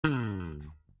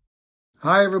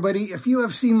Hi everybody, if you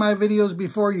have seen my videos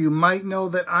before, you might know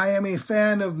that I am a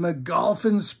fan of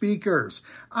Magolfin speakers.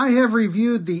 I have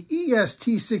reviewed the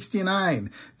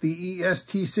EST69, the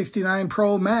EST69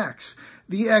 Pro Max,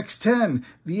 the X10,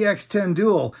 the X10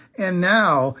 Dual, and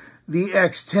now the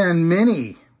X10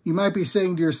 Mini. You might be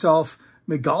saying to yourself,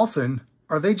 Magolfin,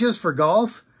 are they just for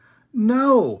golf?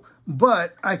 No,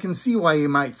 but I can see why you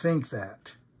might think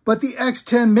that. But the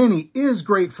X10 Mini is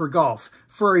great for golf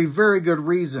for a very good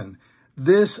reason.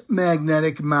 This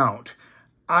magnetic mount.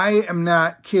 I am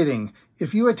not kidding.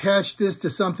 If you attach this to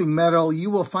something metal, you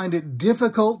will find it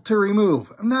difficult to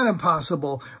remove. Not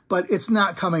impossible, but it's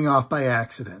not coming off by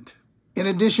accident. In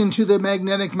addition to the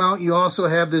magnetic mount, you also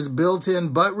have this built-in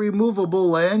but removable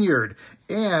lanyard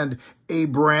and a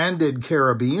branded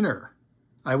carabiner.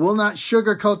 I will not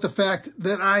sugarcoat the fact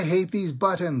that I hate these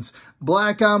buttons.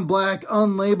 Black on black,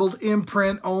 unlabeled,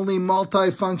 imprint-only,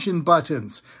 multi-function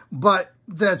buttons. But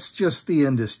that's just the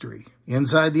industry.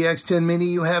 Inside the X10 Mini,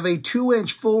 you have a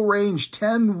 2-inch full-range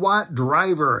 10-watt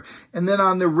driver. And then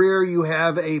on the rear, you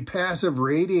have a passive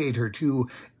radiator to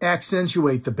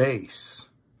accentuate the bass.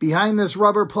 Behind this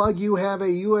rubber plug, you have a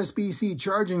USB-C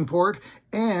charging port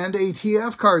and a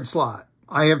TF card slot.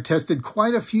 I have tested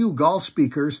quite a few golf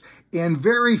speakers, and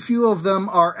very few of them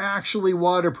are actually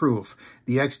waterproof.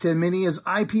 The X10 Mini is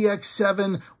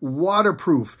IPX7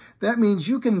 waterproof. That means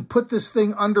you can put this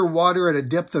thing underwater at a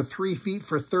depth of 3 feet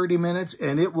for 30 minutes,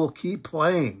 and it will keep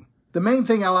playing. The main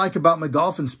thing I like about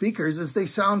Magolfin speakers is they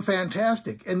sound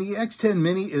fantastic, and the X10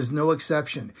 Mini is no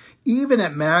exception. Even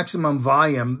at maximum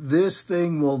volume, this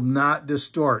thing will not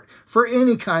distort for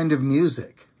any kind of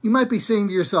music. You might be saying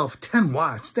to yourself, 10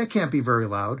 watts, that can't be very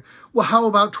loud. Well, how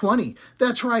about 20?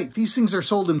 That's right, these things are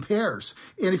sold in pairs.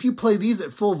 And if you play these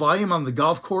at full volume on the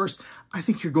golf course, I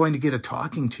think you're going to get a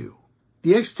talking to.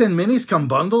 The X10 Minis come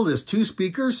bundled as 2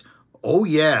 speakers? Oh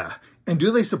yeah. And do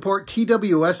they support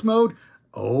TWS mode?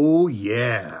 Oh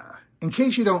yeah. In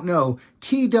case you don't know,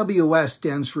 TWS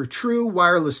stands for True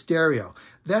Wireless Stereo.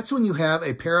 That's when you have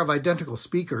a pair of identical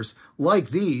speakers like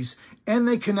these, and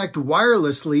they connect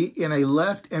wirelessly in a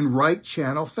left and right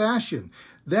channel fashion.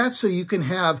 That's so you can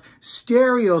have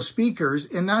stereo speakers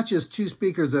and not just 2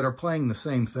 speakers that are playing the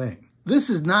same thing.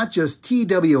 This is not just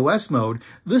TWS mode.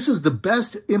 This is the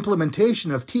best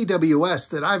implementation of TWS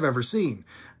that I've ever seen.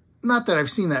 Not that I've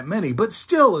seen that many, but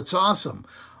still it's awesome.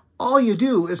 All you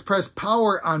do is press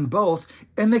power on both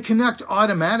and they connect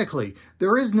automatically.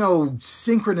 There is no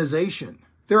synchronization.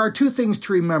 There are 2 things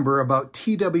to remember about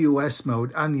TWS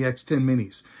mode on the X10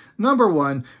 Minis. Number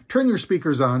 1, turn your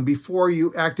speakers on before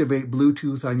you activate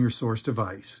Bluetooth on your source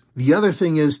device. The other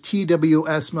thing is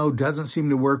TWS mode doesn't seem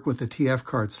to work with the TF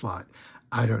card slot.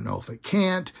 I don't know if it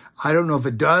can't. I don't know if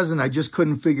it does, and I just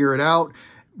couldn't figure it out.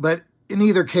 But in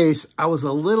either case, I was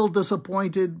a little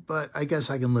disappointed, but I guess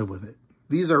I can live with it.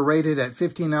 These are rated at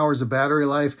 15 hours of battery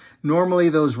life. Normally,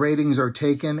 those ratings are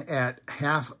taken at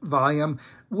half volume,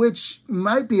 which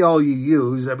might be all you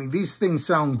use. I mean, these things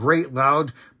sound great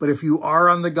loud, but if you are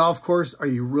on the golf course, are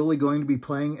you really going to be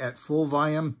playing at full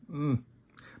volume?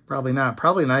 Probably not.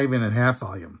 Probably not even at half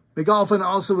volume. Magolfin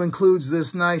also includes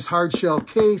this nice hard shell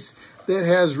case that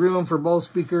has room for both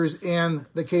speakers and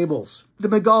the cables. The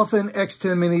Magolfin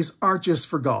X10 Minis aren't just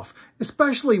for golf.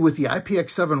 Especially with the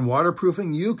IPX7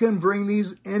 waterproofing, you can bring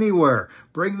these anywhere.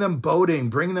 Bring them boating,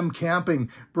 bring them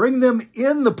camping, bring them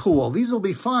in the pool. These will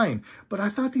be fine. But I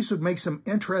thought these would make some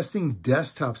interesting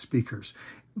desktop speakers.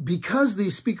 Because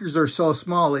these speakers are so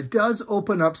small, it does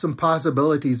open up some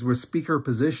possibilities with speaker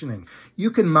positioning. You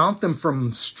can mount them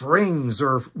from strings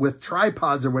or with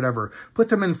tripods or whatever. Put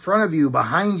them in front of you,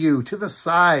 behind you, to the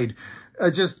side.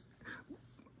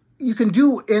 You can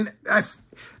do,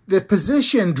 the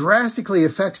position drastically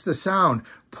affects the sound.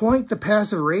 Point the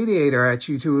passive radiator at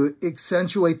you to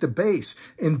accentuate the bass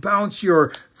and bounce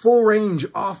your full range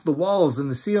off the walls and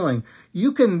the ceiling.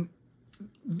 You can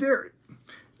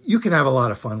have a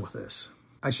lot of fun with this.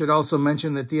 I should also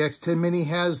mention that the X10 Mini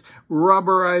has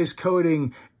rubberized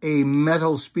coating, a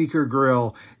metal speaker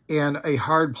grill, and a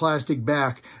hard plastic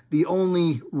back. The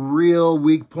only real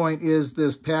weak point is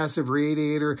this passive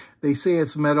radiator. They say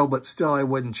it's metal, but still I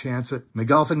wouldn't chance it.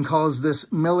 Magolfin calls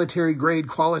this military grade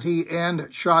quality and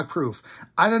shockproof.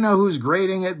 I don't know who's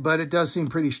grading it, but it does seem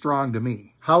pretty strong to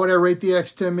me. How would I rate the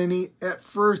X10 Mini? At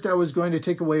first, I was going to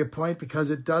take away a point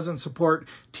because it doesn't support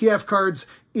TF cards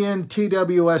in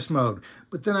TWS mode.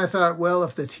 But then I thought, well,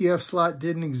 if the TF slot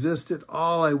didn't exist at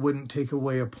all, I wouldn't take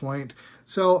away a point.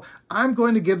 So I'm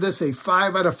going to give this a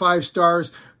 5 out of 5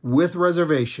 stars with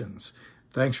reservations.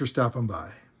 Thanks for stopping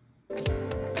by.